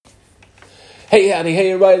Hey, howdy,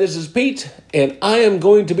 hey, everybody, this is Pete, and I am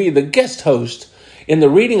going to be the guest host in the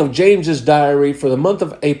reading of James's diary for the month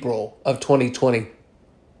of April of 2020.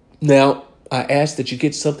 Now, I ask that you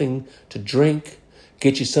get something to drink,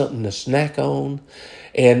 get you something to snack on,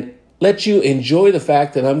 and let you enjoy the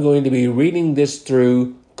fact that I'm going to be reading this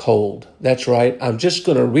through cold. That's right, I'm just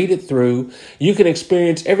going to read it through. You can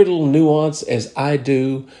experience every little nuance as I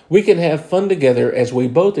do. We can have fun together as we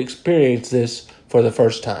both experience this for the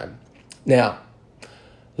first time. Now,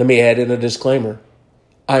 let me add in a disclaimer.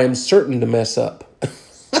 I am certain to mess up.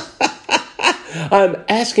 I'm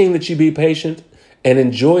asking that you be patient and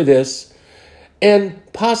enjoy this and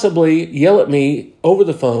possibly yell at me over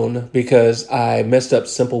the phone because I messed up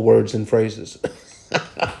simple words and phrases.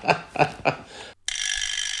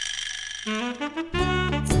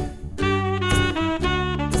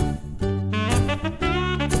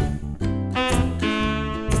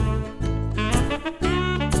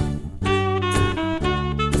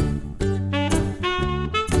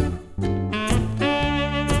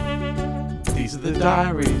 These are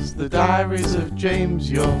the diaries of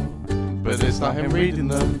James York. But it's not him reading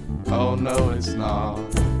them, oh no it's not.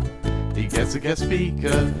 He gets a guest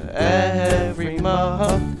speaker every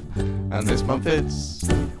month, and this month it's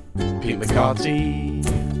Pete McCarty.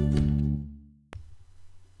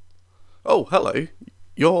 Oh, hello.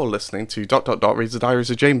 You're listening to ... reads the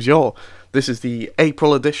diaries of James York. This is the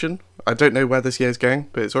April edition. I don't know where this year's going,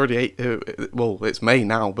 but it's already it's May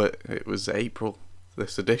now, but it was April,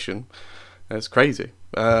 this edition. It's crazy.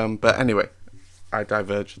 But anyway, I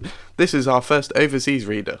diverged. This is our first overseas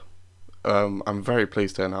reader. I'm very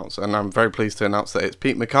pleased to announce, that it's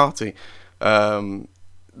Pete McCarty.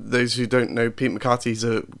 Those who don't know, Pete McCarty is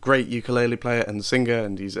a great ukulele player and singer,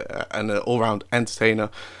 and he's an all-round entertainer.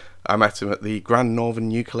 I met him at the Grand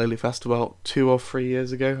Northern Ukulele Festival 2 or 3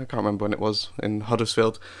 years ago. I can't remember when it was, in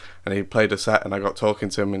Huddersfield. And he played a set, and I got talking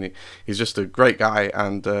to him, and he's just a great guy.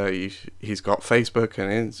 And he's got Facebook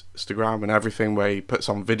and Instagram and everything where he puts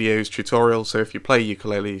on videos, tutorials. So if you play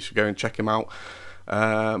ukulele, you should go and check him out.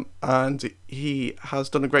 And he has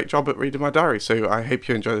done a great job at reading my diary. So I hope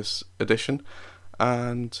you enjoy this edition.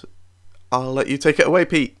 And I'll let you take it away,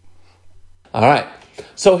 Pete. All right,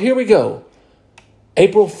 so here we go.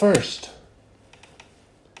 April 1st.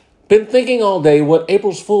 Been thinking all day what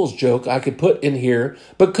April's Fool's joke I could put in here,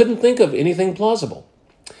 but couldn't think of anything plausible.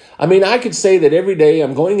 I mean, I could say that every day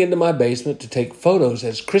I'm going into my basement to take photos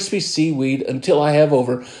as crispy seaweed until I have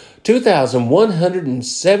over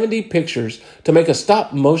 2,170 pictures to make a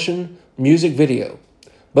stop-motion music video.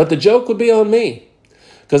 But the joke would be on me,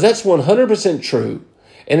 because that's 100% true,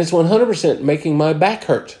 and it's 100% making my back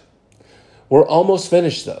hurt. We're almost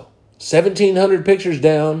finished, though. 1,700 pictures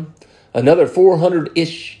down, another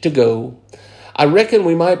 400-ish to go. I reckon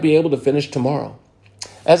we might be able to finish tomorrow.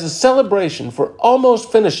 As a celebration for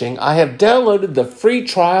almost finishing, I have downloaded the free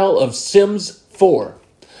trial of Sims 4.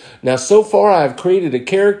 Now, so far, I have created a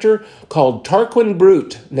character called Tarquin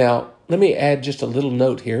Brute. Now, let me add just a little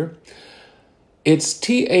note here. It's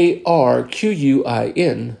Tarquin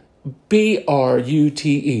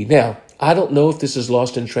Brute. Now, I don't know if this is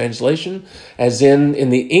lost in translation, as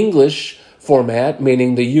in the English format,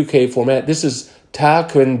 meaning the UK format. This is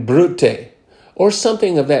Tarquin Brute, or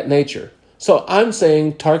something of that nature. So I'm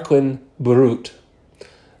saying Tarquin Brute.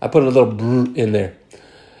 I put a little brute in there.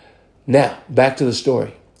 Now, back to the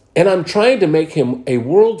story. And I'm trying to make him a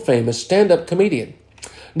world-famous stand-up comedian.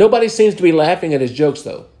 Nobody seems to be laughing at his jokes,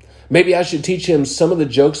 though. Maybe I should teach him some of the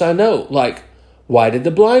jokes I know, like, why did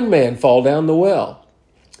the blind man fall down the well?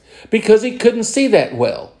 Because he couldn't see that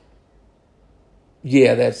well.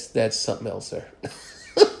 Yeah, that's something else there.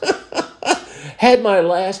 Had my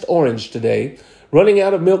last orange today. Running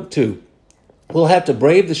out of milk, too. We'll have to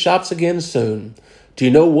brave the shops again soon. Do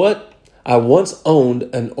you know what? I once owned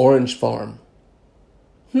an orange farm.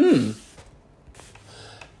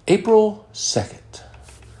 April 2nd.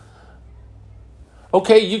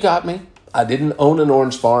 Okay, you got me. I didn't own an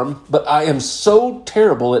orange farm, but I am so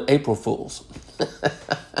terrible at April Fools.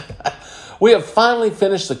 We have finally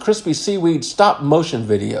finished the crispy seaweed stop motion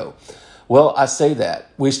video. Well, I say that.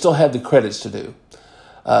 We still have the credits to do.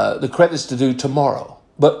 The credits to do tomorrow.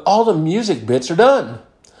 But all the music bits are done.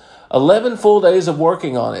 11 full days of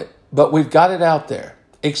working on it, but we've got it out there.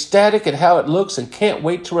 Ecstatic at how it looks and can't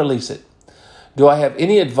wait to release it. Do I have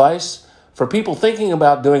any advice for people thinking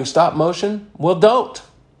about doing stop motion? Well, don't.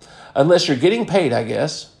 Unless you're getting paid, I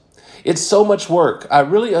guess. It's so much work. I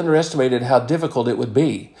really underestimated how difficult it would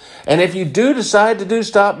be. And if you do decide to do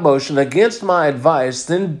stop motion against my advice,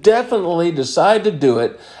 then definitely decide to do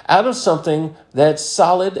it out of something that's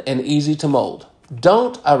solid and easy to mold.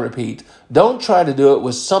 I repeat, don't try to do it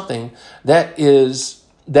with something that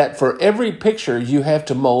for every picture you have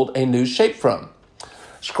to mold a new shape from.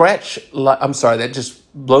 That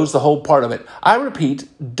just blows the whole part of it. I repeat,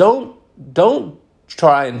 don't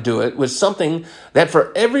try and do it with something that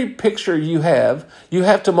for every picture you have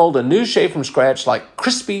to mold a new shape from scratch like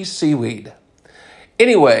crispy seaweed.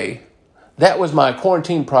 Anyway, that was my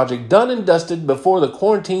quarantine project done and dusted before the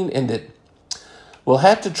quarantine ended. We'll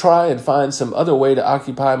have to try and find some other way to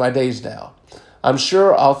occupy my days now. I'm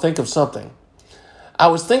sure I'll think of something. I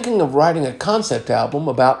was thinking of writing a concept album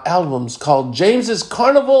about albums called James's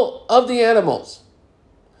Carnival of the Animals.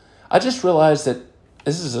 I just realized that,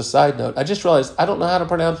 this is a side note, I don't know how to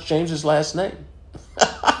pronounce James's last name.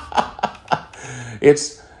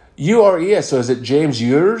 It's U-R-E-S, so is it James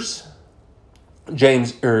Urs?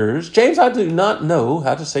 James Urs. James, I do not know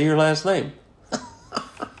how to say your last name.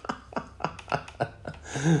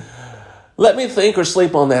 Let me think or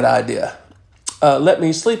sleep on that idea.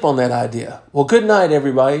 Well, good night,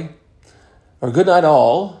 everybody. Or good night,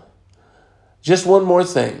 all. Just one more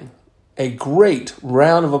thing. A great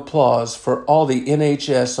round of applause for all the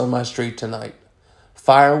NHS on my street tonight.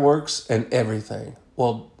 Fireworks and everything.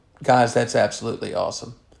 Well, guys, that's absolutely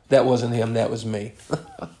awesome. That wasn't him, that was me.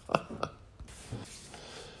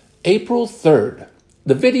 April 3rd.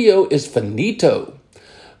 The video is finito.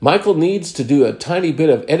 Michael needs to do a tiny bit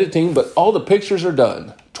of editing, but all the pictures are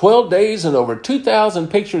done. 12 days and over 2,000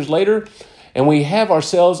 pictures later, and we have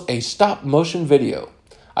ourselves a stop-motion video.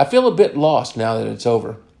 I feel a bit lost now that it's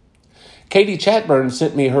over. Katie Chatburn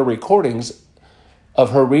sent me her recordings of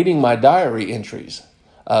her reading my diary entries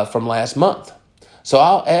from last month. So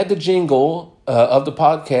I'll add the jingle of the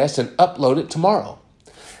podcast and upload it tomorrow.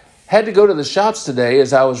 Had to go to the shops today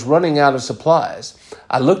as I was running out of supplies.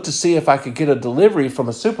 I looked to see if I could get a delivery from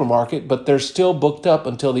a supermarket, but they're still booked up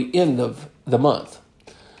until the end of the month.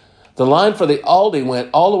 The line for the Aldi went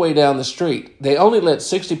all the way down the street. They only let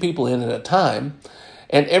 60 people in at a time,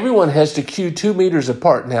 and everyone has to queue 2 meters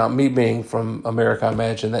apart. Now, me being from America, I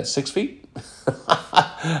imagine that's 6 feet.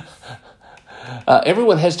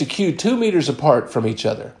 Everyone has to queue 2 meters apart from each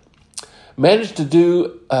other. Managed to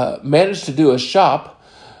do a shop,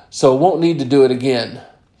 so won't need to do it again.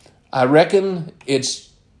 I reckon it's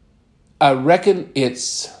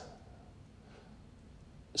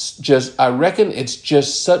just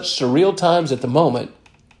such surreal times at the moment.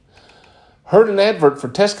 Heard an advert for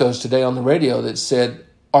Tesco's today on the radio that said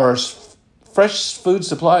our fresh food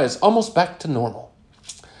supply is almost back to normal.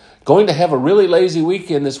 Going to have a really lazy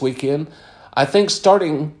weekend this weekend. I think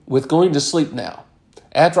starting with going to sleep now,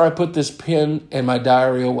 after I put this pen and my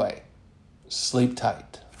diary away. Sleep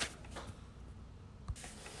tight.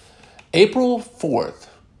 April 4th,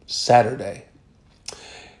 Saturday.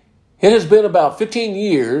 It has been about 15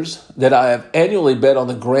 years that I have annually bet on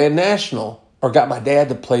the Grand National, or got my dad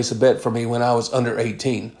to place a bet for me when I was under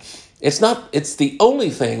 18. It's the only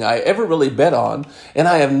thing I ever really bet on, and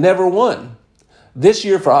I have never won. This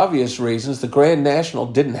year, for obvious reasons, the Grand National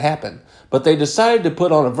didn't happen, but they decided to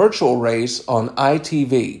put on a virtual race on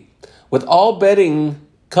ITV, with all betting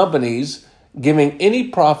companies giving any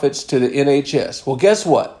profits to the NHS. Well, guess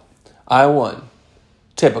what? I won.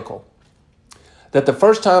 Typical. That the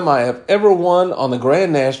first time I have ever won on the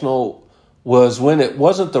Grand National was when it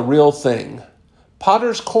wasn't the real thing.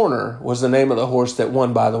 Potter's Corner was the name of the horse that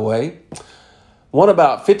won, by the way. Won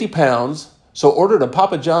about 50 pounds, so ordered a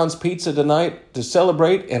Papa John's pizza tonight to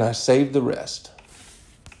celebrate, and I saved the rest.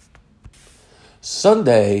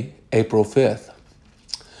 Sunday, April 5th.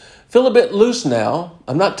 Feel a bit loose now.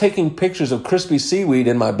 I'm not taking pictures of crispy seaweed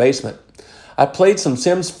in my basement. I played some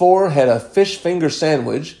Sims 4, had a fish finger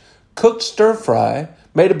sandwich, cooked stir fry,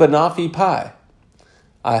 made a banoffee pie.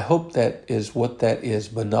 I hope that is what that is,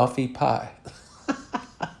 banoffee pie.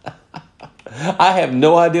 I have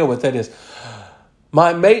no idea what that is.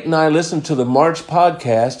 My mate and I listened to the March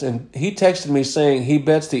podcast, and he texted me saying he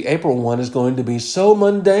bets the April one is going to be so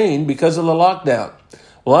mundane because of the lockdown.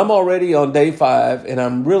 Well, I'm already on day 5, and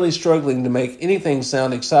I'm really struggling to make anything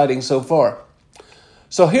sound exciting so far.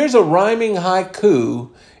 So here's a rhyming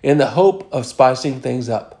haiku in the hope of spicing things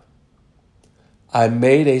up. I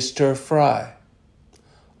made a stir fry,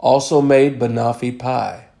 also made banoffee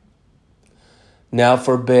pie. Now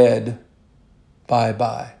for bed,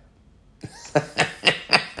 bye-bye.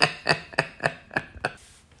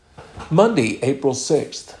 Monday, April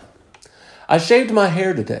 6th. I shaved my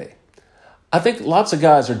hair today. I think lots of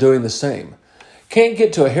guys are doing the same. Can't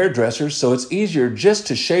get to a hairdresser, so it's easier just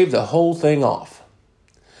to shave the whole thing off.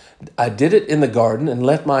 I did it in the garden and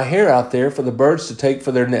left my hair out there for the birds to take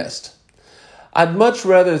for their nest. I'd much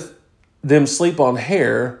rather them sleep on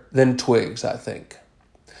hair than twigs, I think.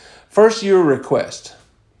 First, your request.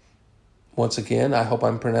 Once again, I hope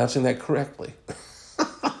I'm pronouncing that correctly.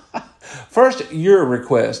 First, your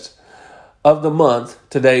request of the month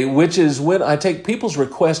today, which is when I take people's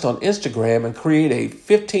requests on Instagram and create a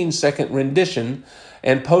 15-second rendition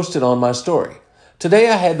and post it on my story. Today,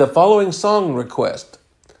 I had the following song request.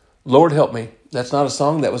 Lord help me. That's not a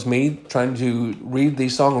song. That was me trying to read the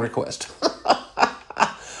song request.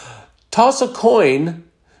 Toss a coin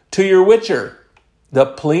to your witcher. The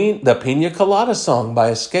Pina Colada song by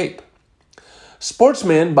Escape.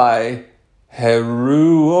 Sportsman by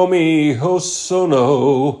Hiromi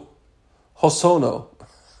Hosono.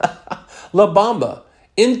 La Bamba.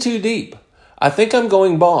 In Too Deep. I Think I'm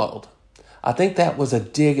Going Bald. I think that was a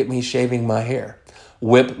dig at me shaving my hair.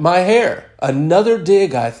 Whip My Hair. Another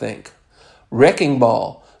dig, I think. Wrecking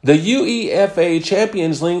Ball. The UEFA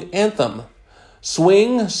Champions League anthem.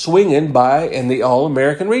 Swingin' by and the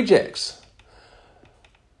All-American Rejects.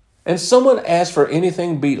 And someone asked for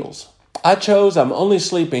anything Beatles. I chose I'm Only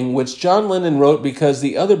Sleeping, which John Lennon wrote because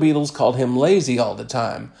the other Beatles called him lazy all the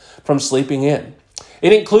time from sleeping in.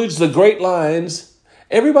 It includes the great lines,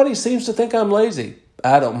 everybody seems to think I'm lazy.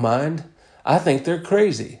 I don't mind. I think they're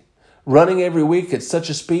crazy. Running every week at such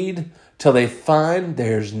a speed till they find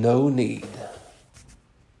there's no need.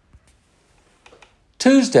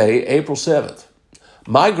 Tuesday, April 7th.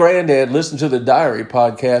 My granddad listened to the Diary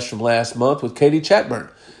podcast from last month with Katie Chatburn.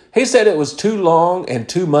 He said it was too long and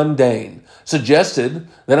too mundane. Suggested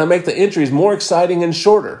that I make the entries more exciting and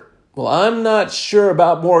shorter. Well, I'm not sure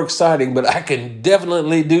about more exciting, but I can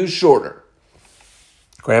definitely do shorter.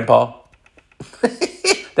 Grandpa?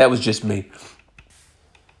 That was just me.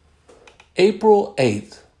 April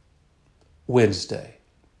 8th, Wednesday.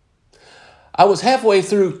 I was halfway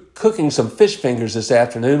through cooking some fish fingers this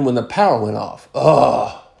afternoon when the power went off.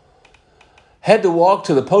 Had to walk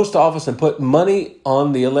to the post office and put money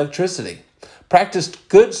on the electricity. Practiced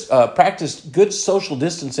good social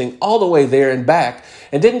distancing all the way there and back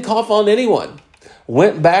and didn't cough on anyone.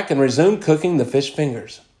 Went back and resumed cooking the fish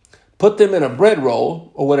fingers. Put them in a bread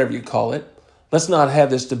roll, or whatever you call it. Let's not have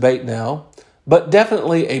this debate now, but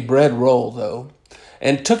definitely a bread roll, though.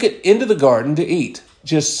 And took it into the garden to eat.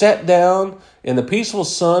 Just sat down in the peaceful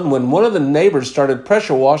sun when one of the neighbors started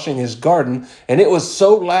pressure washing his garden, and it was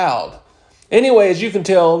so loud. Anyway, as you can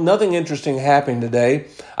tell, nothing interesting happened today.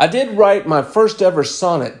 I did write my first ever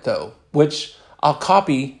sonnet, though, which I'll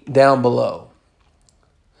copy down below.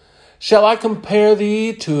 Shall I compare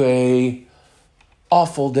thee to a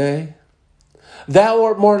awful day? Thou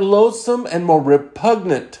art more loathsome and more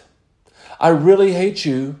repugnant. I really hate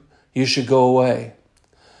you. You should go away.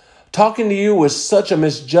 Talking to you was such a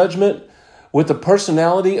misjudgment with the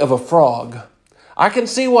personality of a frog. I can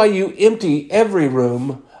see why you empty every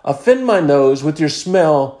room, offend my nose with your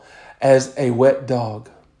smell as a wet dog.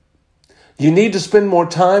 You need to spend more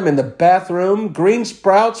time in the bathroom, green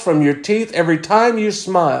sprouts from your teeth every time you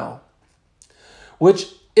smile, which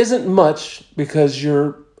isn't much because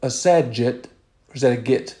you're a sad jit, or is that a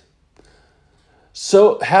git?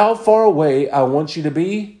 So how far away I want you to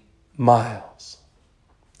be? Miles.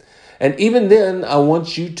 And even then, I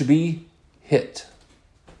want you to be hit.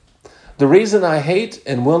 The reason I hate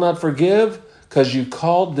and will not forgive, because you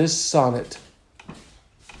called this sonnet.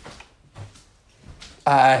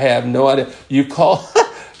 I have no idea. You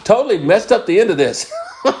totally messed up the end of this.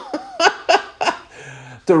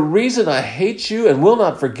 The reason I hate you and will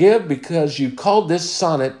not forgive, because you called this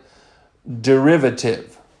sonnet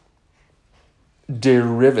derivative.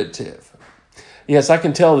 Derivative. Yes, I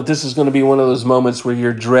can tell that this is going to be one of those moments where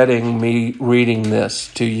you're dreading me reading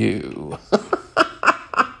this to you.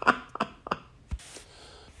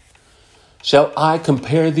 Shall I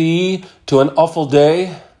compare thee to an awful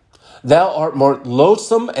day? Thou art more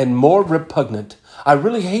loathsome and more repugnant. I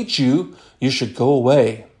really hate you. You should go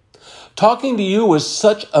away. Talking to you was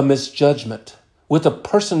such a misjudgment. With the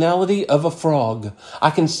personality of a frog, I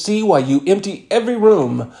can see why you empty every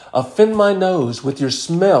room, offend my nose with your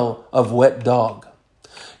smell of wet dog.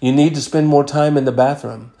 You need to spend more time in the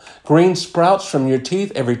bathroom. Green sprouts from your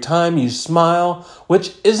teeth every time you smile,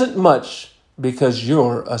 which isn't much because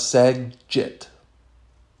you're a sad jit.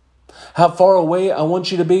 How far away I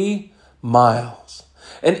want you to be? Miles.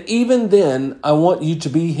 And even then, I want you to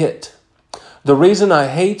be hit. The reason I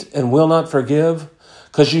hate and will not forgive,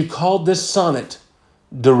 because you called this sonnet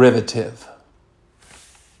derivative.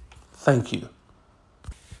 Thank you.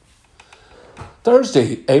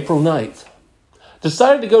 Thursday, April 9th.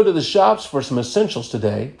 Decided to go to the shops for some essentials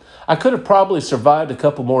today. I could have probably survived a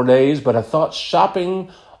couple more days, but I thought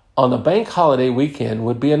shopping on a bank holiday weekend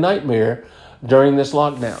would be a nightmare during this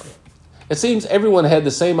lockdown. It seems everyone had the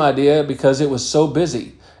same idea because it was so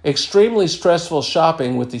busy. Extremely stressful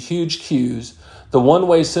shopping with the huge queues, the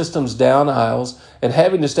one-way systems down aisles, and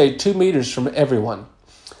having to stay 2 meters from everyone.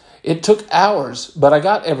 It took hours, but I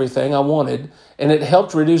got everything I wanted, and it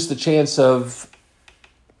helped reduce the chance of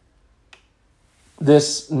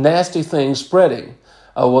this nasty thing spreading.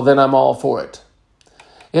 Well, then I'm all for it.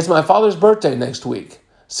 It's my father's birthday next week.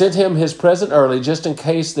 Sent him his present early just in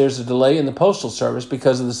case there's a delay in the postal service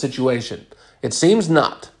because of the situation. It seems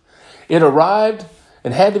not. It arrived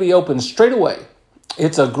and had to be opened straight away.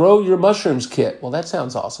 It's a grow your mushrooms kit. Well, that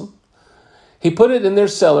sounds awesome. He put it in their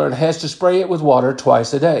cellar and has to spray it with water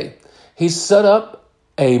twice a day. He's set up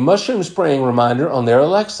a mushroom spraying reminder on their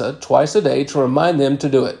Alexa twice a day to remind them to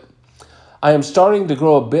do it. I am starting to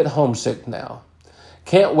grow a bit homesick now.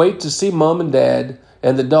 Can't wait to see Mom and Dad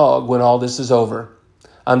and the dog when all this is over.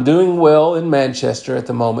 I'm doing well in Manchester at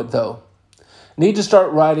the moment, though. Need to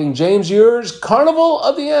start writing James Ure's Carnival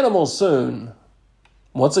of the Animals soon.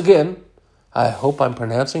 Once again, I hope I'm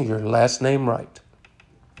pronouncing your last name right.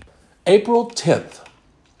 April 10th.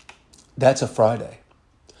 That's a Friday.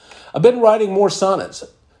 I've been writing more sonnets.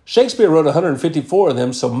 Shakespeare wrote 154 of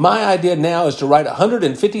them, so my idea now is to write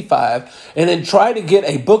 155 and then try to get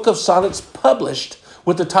a book of sonnets published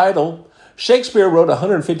with the title Shakespeare wrote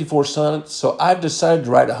 154 sonnets, so I've decided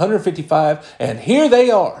to write 155, and here they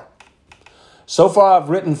are. So far, I've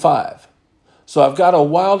written 5, so I've got a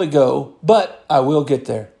while to go, but I will get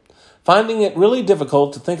there. Finding it really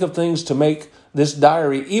difficult to think of things to make this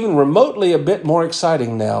diary even remotely a bit more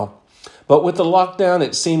exciting now, but with the lockdown,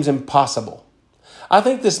 it seems impossible. I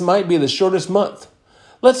think this might be the shortest month.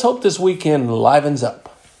 Let's hope this weekend livens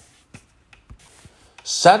up.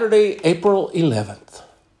 Saturday, April 11th.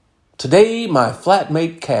 Today, my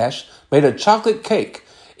flatmate Cash made a chocolate cake.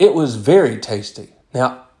 It was very tasty.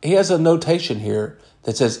 Now, he has a notation here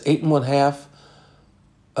that says 8 1/2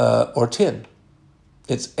 or 10.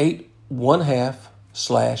 It's 8 1/2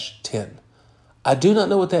 / 10. I do not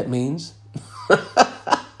know what that means.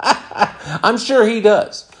 I'm sure he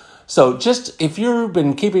does. So just if you've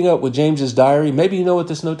been keeping up with James's diary, maybe you know what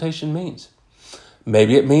this notation means.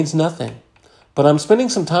 Maybe it means nothing. But I'm spending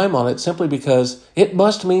some time on it simply because it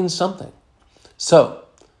must mean something. So,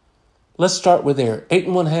 let's start with there. 8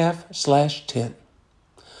 1/2 / 10.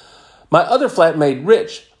 My other flatmate,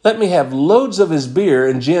 Rich, let me have loads of his beer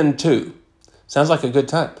and gin too. Sounds like a good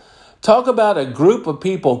time. Talk about a group of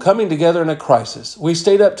people coming together in a crisis. We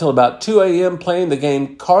stayed up till about 2 a.m. playing the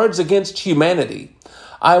game Cards Against Humanity.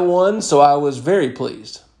 I won, so I was very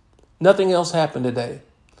pleased. Nothing else happened today.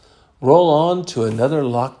 Roll on to another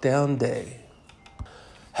lockdown day.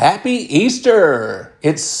 Happy Easter!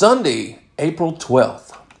 It's Sunday, April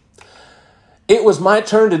 12th. It was my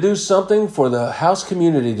turn to do something for the house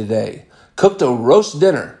community today. Cooked a roast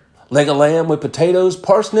dinner. Leg of lamb with potatoes,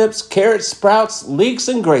 parsnips, carrots, sprouts, leeks,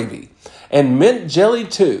 and gravy. And mint jelly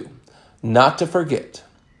too, not to forget.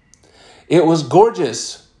 It was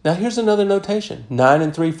gorgeous. Now here's another notation,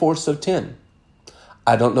 9 3/4 / 10.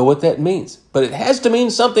 I don't know what that means, but it has to mean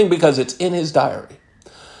something because it's in his diary.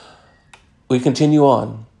 We continue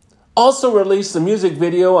on. Also released the music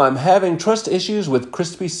video, I'm having trust issues with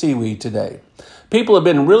crispy seaweed today. People have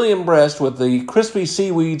been really impressed with the crispy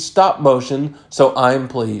seaweed stop motion, so I'm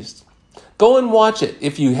pleased. Go and watch it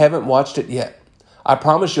if you haven't watched it yet. I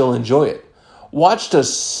promise you'll enjoy it. Watched a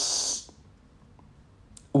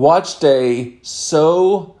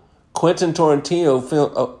Quentin Tarantino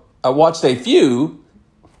film. I watched a few.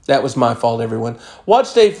 That was my fault, everyone.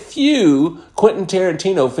 Watched a few Quentin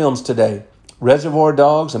Tarantino films today. Reservoir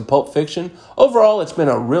Dogs and Pulp Fiction. Overall, it's been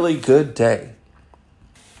a really good day.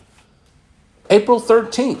 April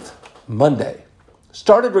 13th, Monday.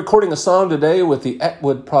 Started recording a song today with the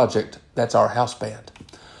Atwood Project. That's our house band.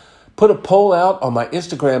 Put a poll out on my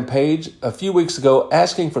Instagram page a few weeks ago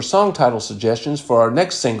asking for song title suggestions for our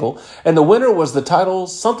next single, and the winner was the title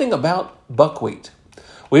Something About Buckwheat.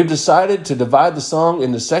 We've decided to divide the song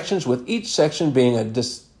into sections, with each section being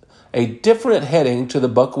a different heading to the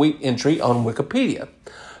buckwheat entry on Wikipedia.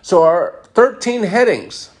 So our 13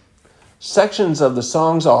 headings, sections of the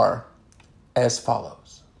songs are as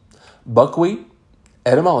follows: buckwheat,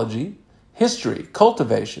 etymology, history,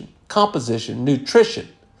 cultivation, composition, nutrition,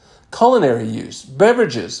 culinary use,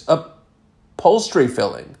 beverages, upholstery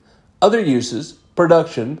filling, other uses,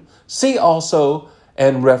 production, see also,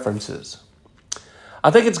 and references.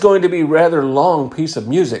 I think it's going to be a rather long piece of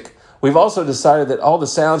music. We've also decided that all the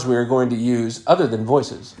sounds we are going to use, other than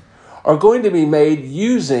voices, are going to be made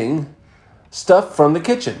using stuff from the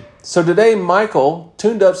kitchen. So today, Michael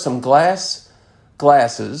tuned up some glasses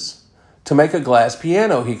to make a glass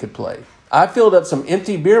piano he could play. I filled up some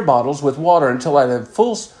empty beer bottles with water until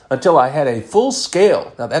I had a full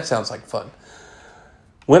scale. Now that sounds like fun.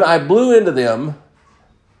 When I blew into them,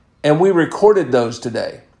 and we recorded those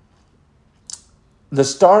today. The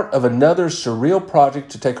start of another surreal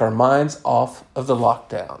project to take our minds off of the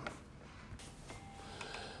lockdown.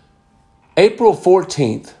 April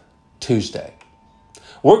 14th, Tuesday.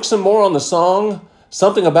 Worked some more on the song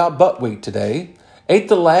Something About Butt Week today. Ate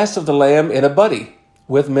the last of the lamb in a buddy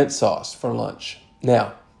with mint sauce for lunch.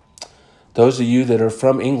 Now, those of you that are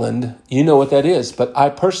from England, you know what that is, but I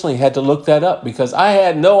personally had to look that up because I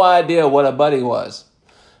had no idea what a buddy was.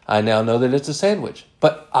 I now know that it's a sandwich,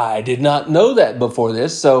 but I did not know that before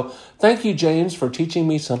this, so thank you, James, for teaching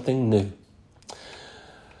me something new.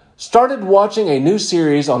 Started watching a new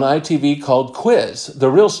series on ITV called Quiz, the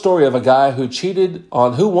real story of a guy who cheated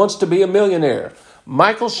on Who Wants to Be a Millionaire.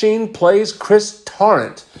 Michael Sheen plays Chris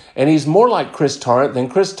Tarrant, and he's more like Chris Tarrant than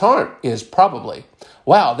Chris Tarrant is probably.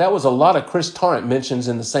 Wow, that was a lot of Chris Tarrant mentions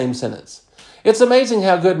in the same sentence. It's amazing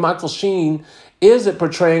how good Michael Sheen is at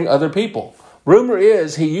portraying other people. Rumor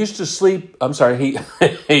is he used to step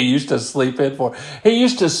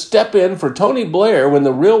in for Tony Blair when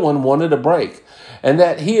the real one wanted a break, and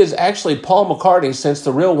that he is actually Paul McCartney since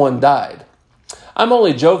the real one died. I'm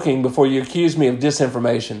only joking before you accuse me of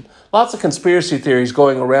disinformation. Lots of conspiracy theories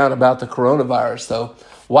going around about the coronavirus, though.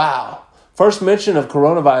 Wow. First mention of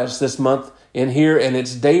coronavirus this month in here, and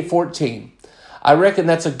it's day 14. I reckon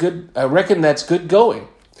that's good going.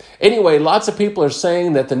 Anyway, lots of people are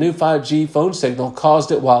saying that the new 5G phone signal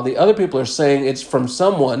caused it, while the other people are saying it's from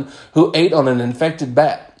someone who ate on an infected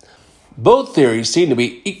bat. Both theories seem to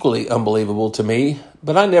be equally unbelievable to me,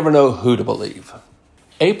 but I never know who to believe.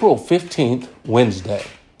 April 15th, Wednesday.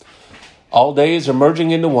 All days are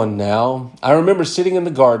merging into one now. I remember sitting in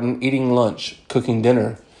the garden, eating lunch, cooking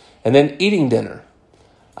dinner, and then eating dinner.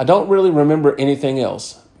 I don't really remember anything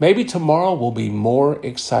else. Maybe tomorrow will be more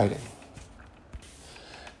exciting.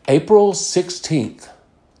 April 16th,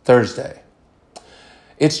 Thursday.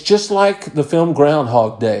 It's just like the film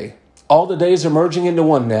Groundhog Day. All the days are merging into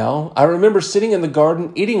one now. I remember sitting in the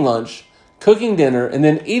garden, eating lunch, cooking dinner, and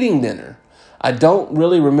then eating dinner. I don't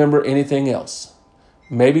really remember anything else.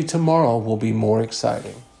 Maybe tomorrow will be more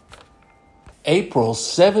exciting. April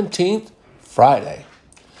 17th, Friday.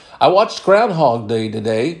 I watched Groundhog Day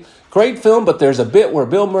today. Great film, but there's a bit where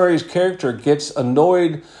Bill Murray's character gets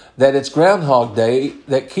annoyed that it's Groundhog Day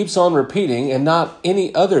that keeps on repeating and not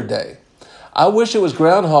any other day. I wish it was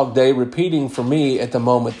Groundhog Day repeating for me at the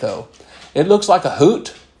moment, though. It looks like a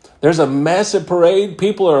hoot. There's a massive parade.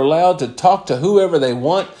 People are allowed to talk to whoever they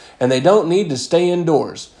want, and they don't need to stay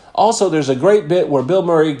indoors. Also, there's a great bit where Bill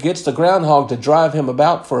Murray gets the groundhog to drive him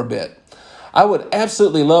about for a bit. I would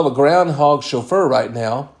absolutely love a groundhog chauffeur right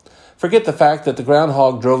now. Forget the fact that the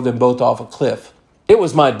groundhog drove them both off a cliff. It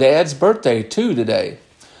was my dad's birthday, too, today.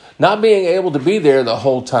 Not being able to be there the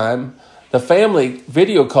whole time, the whole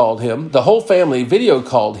family video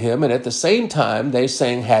called him, and at the same time, they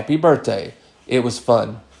sang happy birthday. It was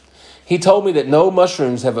fun. He told me that no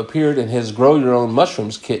mushrooms have appeared in his Grow Your Own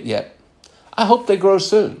Mushrooms kit yet. I hope they grow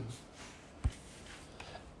soon.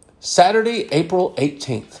 Saturday, April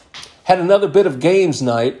 18th. Had another bit of games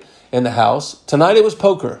night in the house. Tonight it was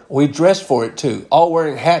poker. We dressed for it too, all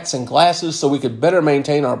wearing hats and glasses so we could better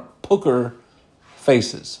maintain our poker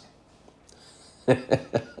faces.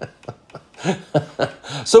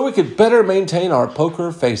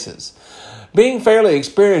 Being fairly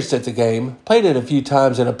experienced at the game, played it a few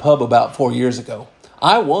times in a pub about 4 years ago.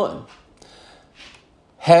 I won.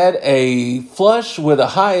 Had a flush with a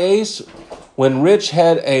high ace when Rich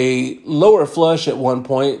had a lower flush at one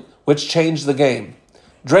point, which changed the game.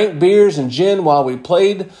 Drank beers and gin while we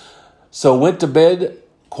played, so went to bed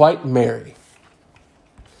quite merry.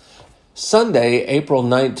 Sunday, April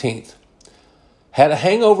 19th. Had a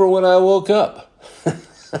hangover when I woke up.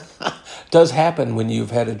 Does happen when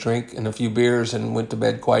you've had a drink and a few beers and went to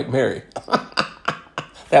bed quite merry.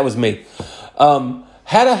 That was me.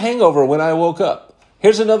 Had a hangover when I woke up.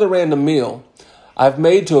 Here's another random meal I've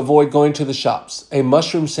made to avoid going to the shops. A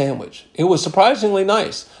mushroom sandwich. It was surprisingly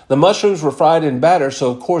nice. The mushrooms were fried in batter,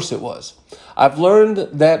 so of course it was. I've learned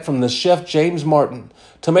that from the chef James Martin.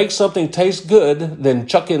 To make something taste good, then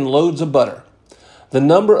chuck in loads of butter. The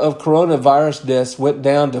number of coronavirus deaths went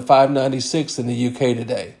down to 596 in the UK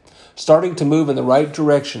today. Starting to move in the right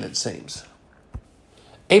direction, it seems.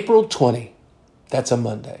 April 20. That's a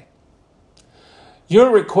Monday. Your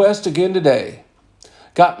request again today.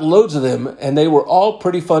 Got loads of them, and they were all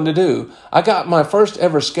pretty fun to do. I got my first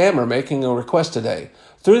ever scammer making a request today.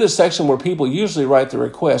 Through the section where people usually write the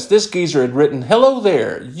request, this geezer had written, "Hello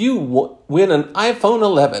there, you win an iPhone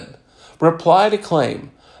 11. reply to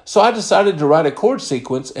claim. So I decided to write a chord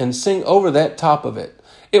sequence and sing over that top of it.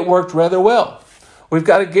 It worked rather well. We've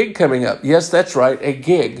got a gig coming up. Yes, that's right, a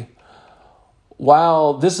gig.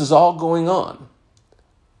 While this is all going on.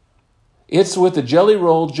 It's with the Jelly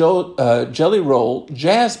Roll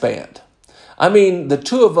Jazz Band. I mean, the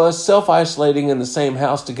two of us self-isolating in the same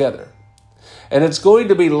house together. And it's going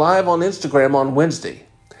to be live on Instagram on Wednesday.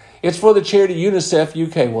 It's for the charity UNICEF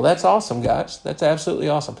UK. Well, that's awesome, guys. That's absolutely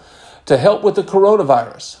awesome. To help with the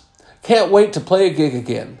coronavirus. Can't wait to play a gig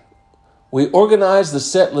again. We organized the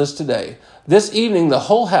set list today. This evening, the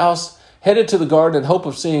whole house headed to the garden in hope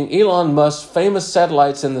of seeing Elon Musk's famous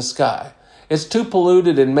satellites in the sky. It's too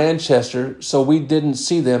polluted in Manchester, so we didn't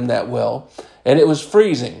see them that well, and it was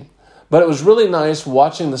freezing. But it was really nice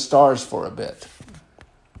watching the stars for a bit.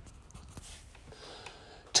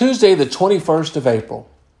 Tuesday, the 21st of April.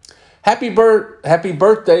 Happy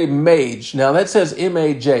birthday, Mage. Now, that says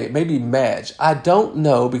M-A-J. It may be Madge. I don't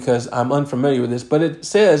know because I'm unfamiliar with this, but it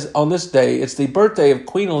says on this day, it's the birthday of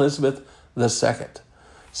Queen Elizabeth II.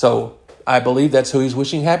 So, I believe that's who he's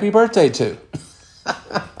wishing happy birthday to.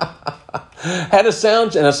 Had a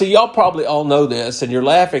sound, and I see y'all probably all know this, and you're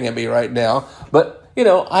laughing at me right now, but,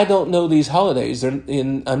 I don't know these holidays.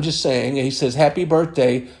 I'm just saying, he says, happy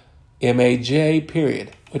birthday, M-A-J,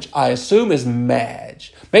 period, which I assume is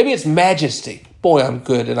Madge. Maybe it's Majesty. Boy, I'm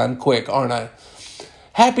good and I'm quick, aren't I?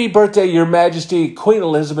 Happy birthday, Your Majesty, Queen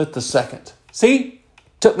Elizabeth II. See?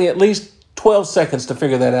 Took me at least 12 seconds to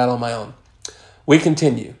figure that out on my own. We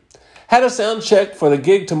continue. Had a sound check for the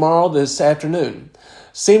gig tomorrow this afternoon.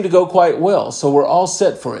 Seemed to go quite well, so we're all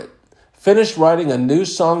set for it. Finished writing a new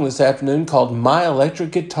song this afternoon called My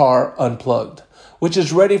Electric Guitar Unplugged, which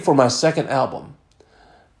is ready for my second album.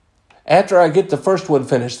 After I get the first one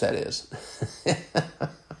finished, that is.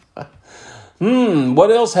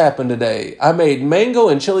 What else happened today? I made mango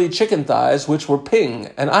and chili chicken thighs, which were ping,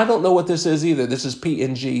 and I don't know what this is either. This is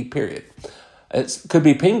P-N-G, period. It could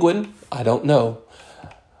be penguin. I don't know.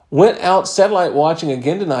 Went out satellite watching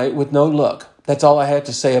again tonight with no luck. That's all I had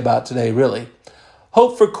to say about today, really.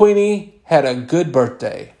 Hope for Queenie had a good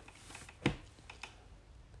birthday.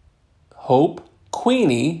 Hope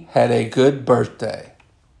Queenie had a good birthday.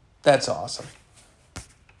 That's awesome.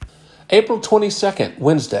 April 22nd,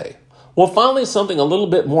 Wednesday. Well, finally something a little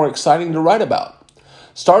bit more exciting to write about.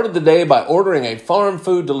 Started the day by ordering a farm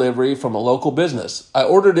food delivery from a local business. I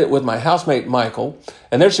ordered it with my housemate Michael,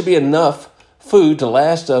 and there should be enough food to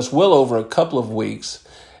last us well over a couple of weeks,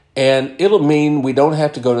 and it'll mean we don't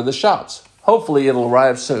have to go to the shops. Hopefully it'll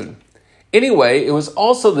arrive soon. Anyway, it was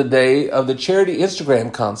also the day of the charity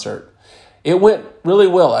Instagram concert. It went really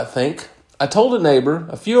well, I think. I told a neighbor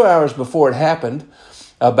a few hours before it happened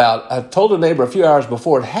about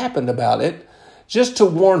it, just to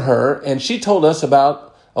warn her, and she told us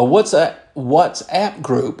about a WhatsApp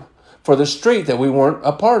group for the street that we weren't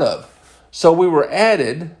a part of. So we were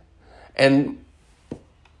added, and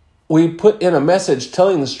we put in a message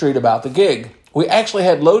telling the street about the gig. We actually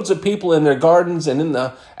had loads of people in their gardens and in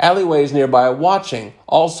the alleyways nearby watching,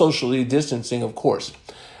 all socially distancing, of course.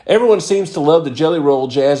 Everyone seems to love the Jelly Roll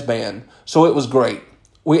Jazz Band, so it was great.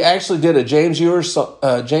 We actually did a James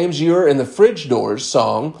Ewer and the Fridge Doors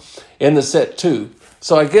song in the set too.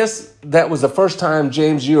 So I guess that was the first time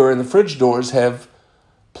James Ewer and the Fridge Doors have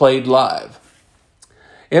played live.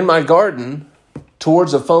 In my garden,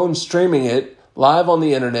 towards a phone streaming it live on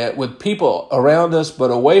the internet with people around us but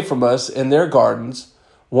away from us in their gardens,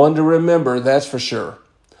 one to remember, that's for sure.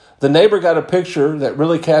 The neighbor got a picture that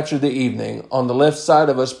really captured the evening on the left side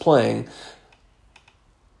of us playing,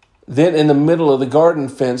 then in the middle of the garden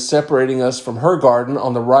fence separating us from her garden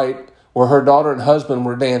on the right where her daughter and husband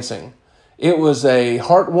were dancing. It was a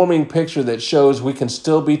heartwarming picture that shows we can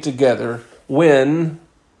still be together when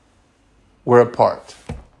we're apart.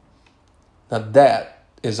 Now that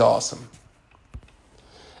is awesome.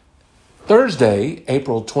 Thursday,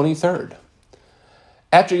 April 23rd.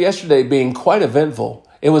 After yesterday being quite eventful,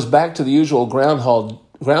 it was back to the usual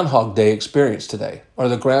Groundhog Day experience today, or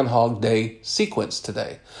the Groundhog Day sequence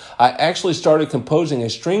today. I actually started composing a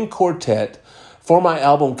string quartet for my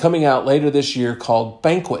album coming out later this year called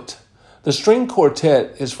Banquet. The string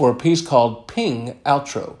quartet is for a piece called Ping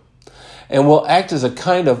Outro and will act as a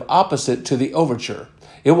kind of opposite to the overture.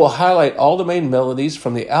 It will highlight all the main melodies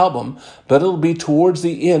from the album, but it'll be towards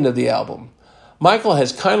the end of the album. Michael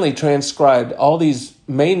has kindly transcribed all these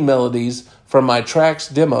main melodies from my tracks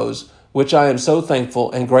demos, which I am so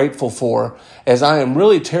thankful and grateful for, as I am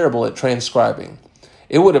really terrible at transcribing.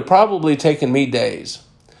 It would have probably taken me days.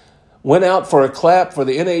 Went out for a clap for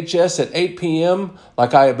the NHS at 8 p.m.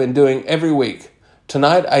 like I have been doing every week.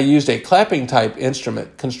 Tonight I used a clapping type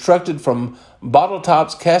instrument constructed from bottle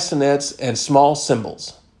tops, castanets, and small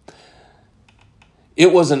cymbals.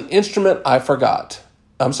 It was an instrument I forgot.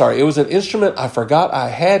 It was an instrument I forgot I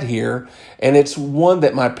had here, and it's one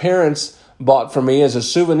that my parents bought for me as a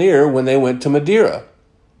souvenir when they went to Madeira.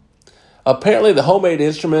 Apparently the homemade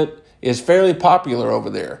instrument is fairly popular over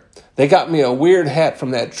there. They got me a weird hat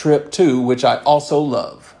from that trip too, which I also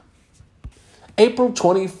love. April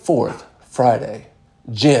 24th, Friday.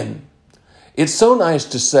 Gin. It's so nice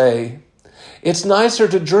to say, it's nicer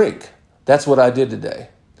to drink. That's what I did today.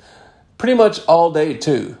 Pretty much all day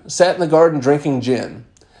too. Sat in the garden drinking gin.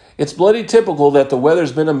 It's bloody typical that the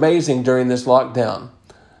weather's been amazing during this lockdown.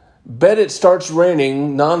 Bet it starts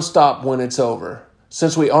raining nonstop when it's over.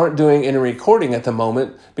 Since we aren't doing any recording at the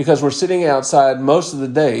moment because we're sitting outside most of the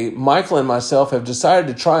day, Michael and myself have decided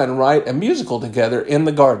to try and write a musical together in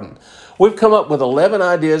the garden. We've come up with 11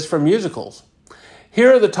 ideas for musicals.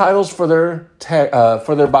 Here are the titles for their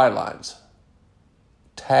bylines.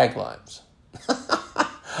 Taglines.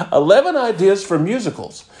 11 ideas for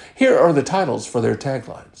musicals. Here are the titles for their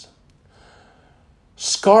taglines.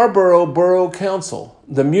 Scarborough Borough Council,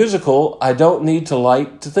 the musical I don't need to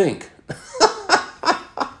light to think.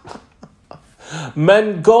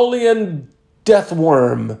 Mongolian Death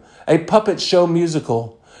Worm, a puppet show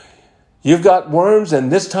musical. You've got worms and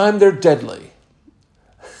this time they're deadly.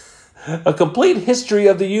 A complete history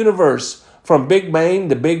of the universe from Big Bang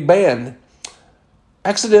to Big Bang.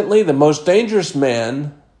 Accidentally the most dangerous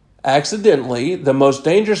man who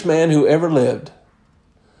ever lived.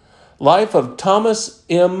 Life of Thomas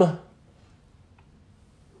M.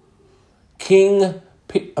 King.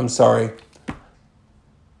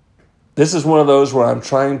 This is one of those where I'm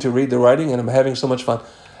trying to read the writing and I'm having so much fun.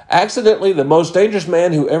 Accidentally the most dangerous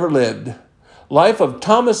man who ever lived. Life of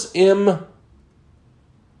Thomas M.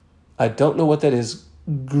 I don't know what that is.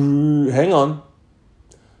 Hang on.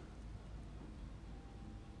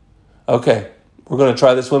 Okay, we're going to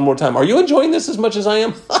try this one more time. Are you enjoying this as much as I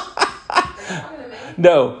am?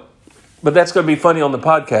 No, but that's going to be funny on the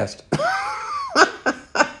podcast.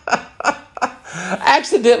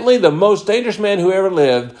 Accidentally, the most dangerous man who ever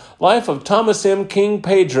lived. Life of Thomas M. King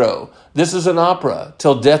Pedro. This is an opera.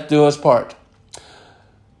 Till death do us part.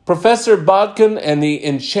 Professor Bodkin and the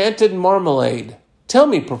Enchanted Marmalade. Tell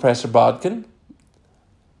me, Professor Bodkin.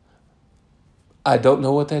 I don't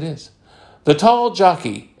know what that is. The Tall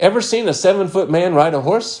Jockey. Ever seen a 7-foot man ride a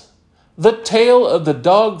horse? The Tale of the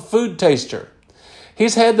Dog Food Taster.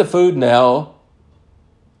 He's had the food now.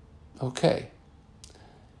 Okay.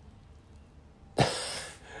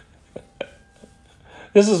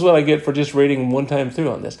 This is what I get for just reading one time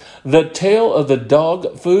through on this. The Tale of the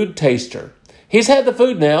Dog Food Taster. He's had the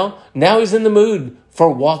food now. Now he's in the mood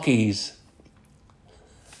for walkies.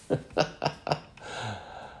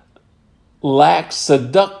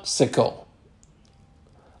 Lackadaisical.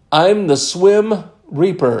 I'm the swim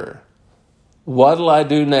reaper. What'll I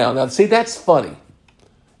do now? Now, see, that's funny.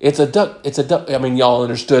 It's a duck. I mean, y'all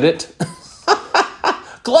understood it.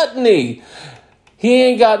 Gluttony. He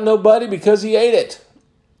ain't got nobody because he ate it.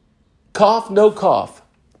 Cough, no cough.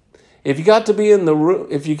 If you got to be in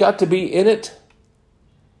it,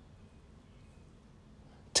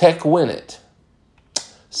 tech win it.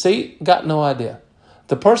 See, got no idea.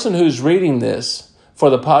 The person who's reading this for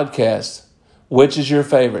the podcast, which is your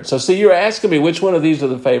favorite? So, see, you're asking me which one of these are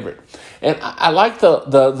the favorite, and I like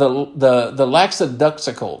the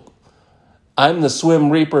lackadaisical. I'm the swim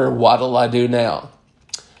reaper. What'll I do now?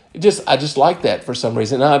 I just like that for some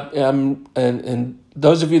reason. And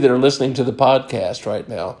those of you that are listening to the podcast right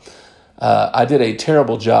now, I did a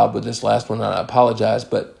terrible job with this last one, and I apologize,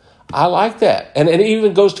 but I like that, and it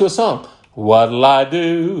even goes to a song. What'll I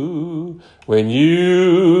do when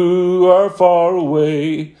you are far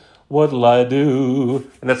away? What'll I do?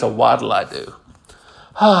 And that's a what'll I do.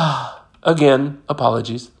 Again,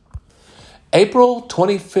 apologies. April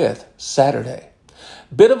 25th, Saturday.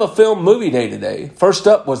 Bit of a film movie day today. First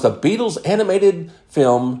up was the Beatles animated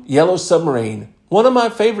film Yellow Submarine. One of my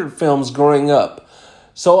favorite films growing up.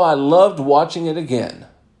 So I loved watching it again.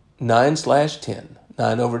 9/10.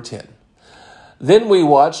 9/10. Then we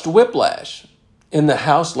watched Whiplash in the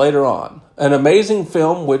house later on. An amazing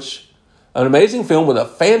film with a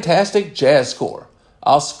fantastic jazz score.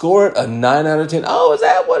 I'll score it a 9 out of 10. Oh, is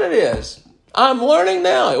that what it is? I'm learning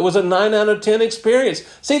now. It was a 9 out of 10 experience.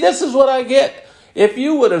 See, this is what I get. If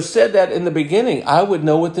you would have said that in the beginning, I would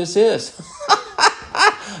know what this is.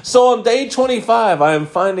 So on day 25, I am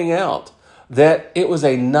finding out that it was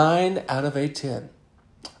a 9 out of a 10.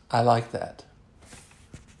 I like that.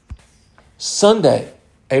 Sunday,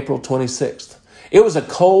 April 26th. It was a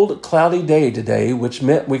cold, cloudy day today, which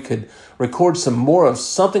meant we could record some more of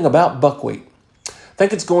something about buckwheat.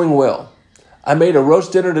 Think it's going well. I made a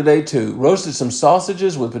roast dinner today too. Roasted some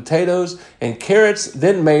sausages with potatoes and carrots,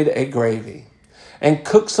 then made a gravy. And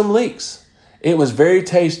cooked some leeks. It was very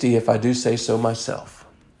tasty, if I do say so myself.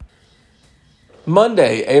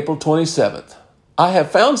 Monday, April 27th. I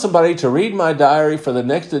have found somebody to read my diary for the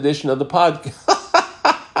next edition of the podcast.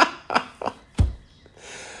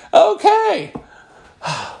 Okay.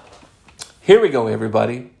 Here we go,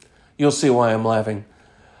 everybody. You'll see why I'm laughing.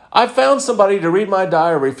 I found somebody to read my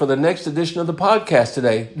diary for the next edition of the podcast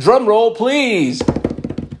today. Drum roll, please.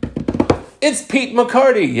 It's Pete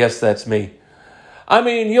McCarty. Yes, that's me. I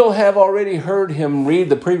mean, you'll have already heard him read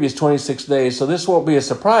the previous 26 days, so this won't be a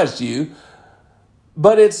surprise to you.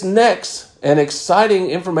 But it's next and exciting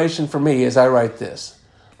information for me as I write this.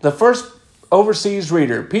 The first overseas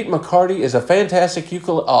reader, Pete McCarty, is a fantastic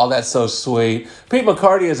ukulele. Oh, that's so sweet. Pete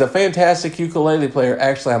McCarty is a fantastic ukulele player.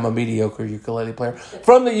 Actually, I'm a mediocre ukulele player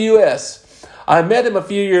from the U.S. I met him a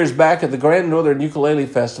few years back at the Grand Northern Ukulele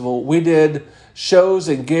Festival. We did shows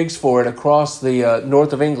and gigs for it across the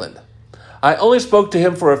north of England. I only spoke to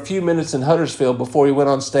him for a few minutes in Huddersfield before he went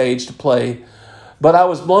on stage to play, but I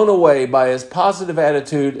was blown away by his positive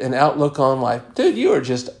attitude and outlook on life. Dude, you are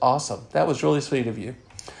just awesome. That was really sweet of you.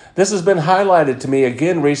 This has been highlighted to me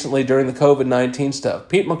again recently during the COVID-19 stuff.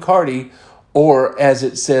 Pete McCarty, or as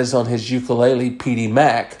it says on his ukulele, Petey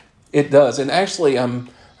Mac, it does. And actually, I'm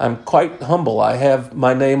quite humble. I have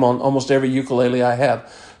my name on almost every ukulele I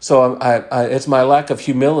have. So it's my lack of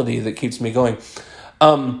humility that keeps me going.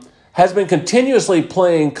 Has been continuously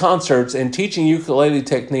playing concerts and teaching ukulele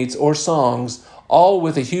techniques or songs, all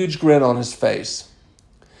with a huge grin on his face.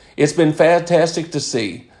 It's been fantastic to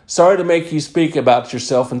see. Sorry to make you speak about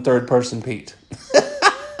yourself in third person, Pete.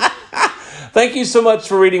 Thank you so much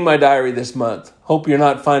for reading my diary this month. Hope you're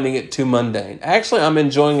not finding it too mundane. Actually, I'm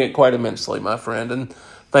enjoying it quite immensely, my friend, and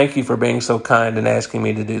thank you for being so kind and asking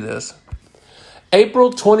me to do this.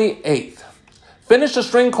 April 28th. Finished a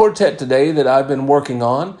string quartet today that I've been working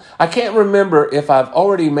on. I can't remember if I've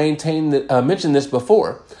already mentioned this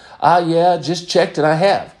before. Yeah, just checked and I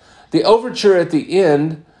have. The overture at the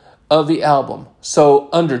end of the album. So,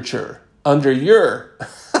 underture. Under your.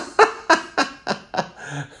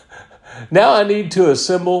 Now I need to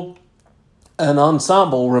assemble an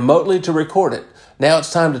ensemble remotely to record it. Now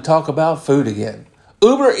it's time to talk about food again.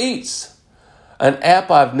 Uber Eats, an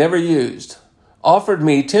app I've never used, offered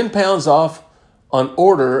me 10 pounds off on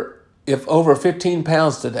order if over 15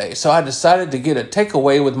 pounds today. So I decided to get a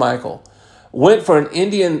takeaway with Michael. Went for an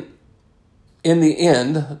Indian in the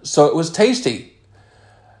end, so it was tasty.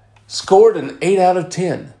 Scored an 8 out of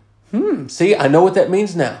 10. See, I know what that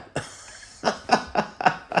means now.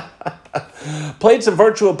 Played some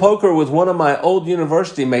virtual poker with one of my old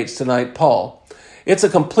university mates tonight, Paul. It's a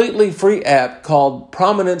completely free app called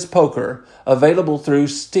Prominence Poker, available through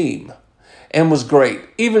Steam, and was great.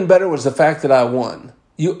 Even better was the fact that I won.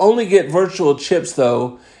 You only get virtual chips,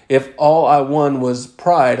 though, if all I won was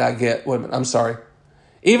pride I get. Wait a minute, I'm sorry.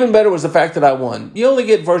 Even better was the fact that I won. You only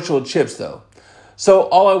get virtual chips, though. So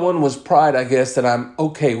all I won was pride, I guess, that I'm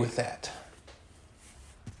okay with that.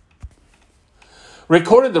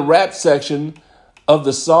 Recorded the rap section of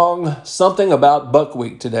the song Something About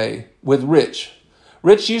Buckwheat today with Rich.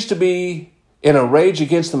 Rich used to be in a Rage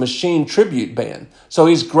Against the Machine tribute band, so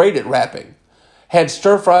he's great at rapping. Had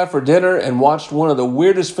stir fry for dinner and watched one of the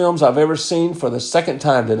weirdest films I've ever seen for the second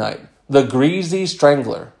time tonight, The Greasy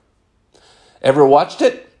Strangler. Ever watched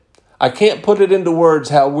it? I can't put it into words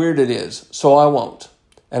how weird it is, so I won't.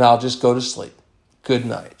 And I'll just go to sleep. Good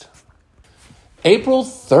night. April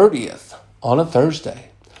 30th, on a Thursday.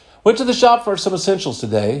 Went to the shop for some essentials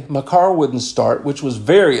today. My car wouldn't start, which was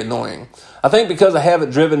very annoying. I think because I haven't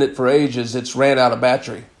driven it for ages, it's ran out of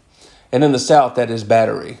battery. And in the South, that is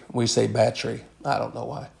battery. We say battery. I don't know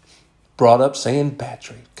why. Brought up saying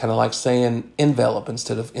battery. Kind of like saying envelope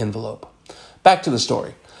instead of envelope. Back to the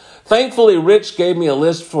story. Thankfully, Rich gave me a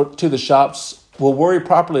list to the shops. We'll worry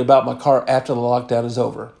properly about my car after the lockdown is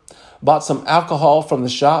over. Bought some alcohol from the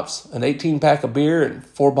shops, an 18-pack of beer and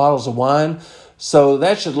 4 bottles of wine. So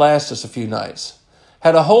that should last us a few nights.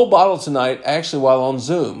 Had a whole bottle tonight, actually while on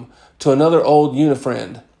Zoom, to another old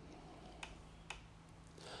unifriend.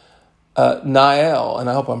 Niall, and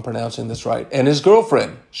I hope I'm pronouncing this right, and his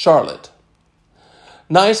girlfriend, Charlotte.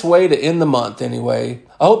 Nice way to end the month, anyway.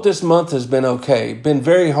 I hope this month has been okay. Been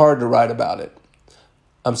very hard to write about it.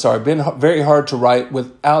 Been very hard to write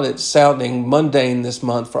without it sounding mundane this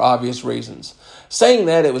month for obvious reasons. Saying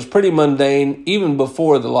that, it was pretty mundane even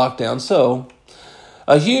before the lockdown, so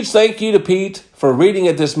a huge thank you to Pete for reading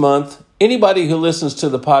it this month Anybody who listens to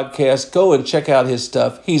the podcast, go and check out his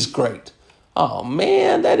stuff. He's great. Oh,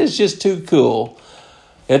 man, that is just too cool.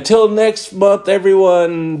 Until next month,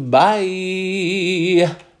 everyone, bye.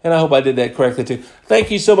 And I hope I did that correctly, too.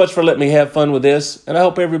 Thank you so much for letting me have fun with this. And I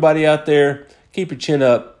hope everybody out there, keep your chin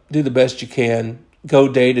up, do the best you can, go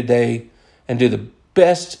day to day, and do the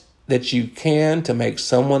best that you can to make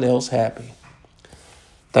someone else happy.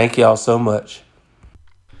 Thank y'all so much.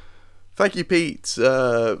 Thank you, Pete.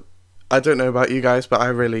 I don't know about you guys, but I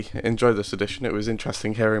really enjoyed this edition. It was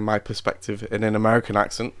interesting hearing my perspective in an American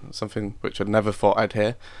accent, something which I'd never thought I'd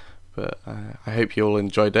hear. But I hope you all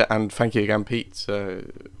enjoyed it, and thank you again, Pete,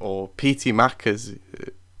 or Petey Mac is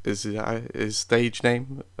his stage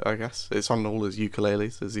name, I guess. It's on all his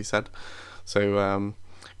ukuleles, as he said. So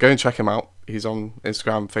go and check him out. He's on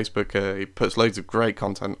Instagram, Facebook. He puts loads of great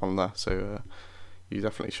content on there, so you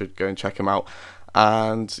definitely should go and check him out.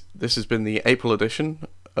 And this has been the April edition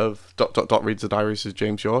of ... Reads the Diaries of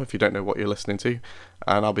James Yaw, if you don't know what you're listening to.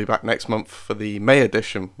 And I'll be back next month for the May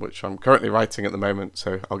edition, which I'm currently writing at the moment.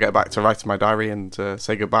 So I'll get back to writing my diary and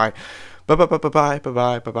say goodbye. Bye.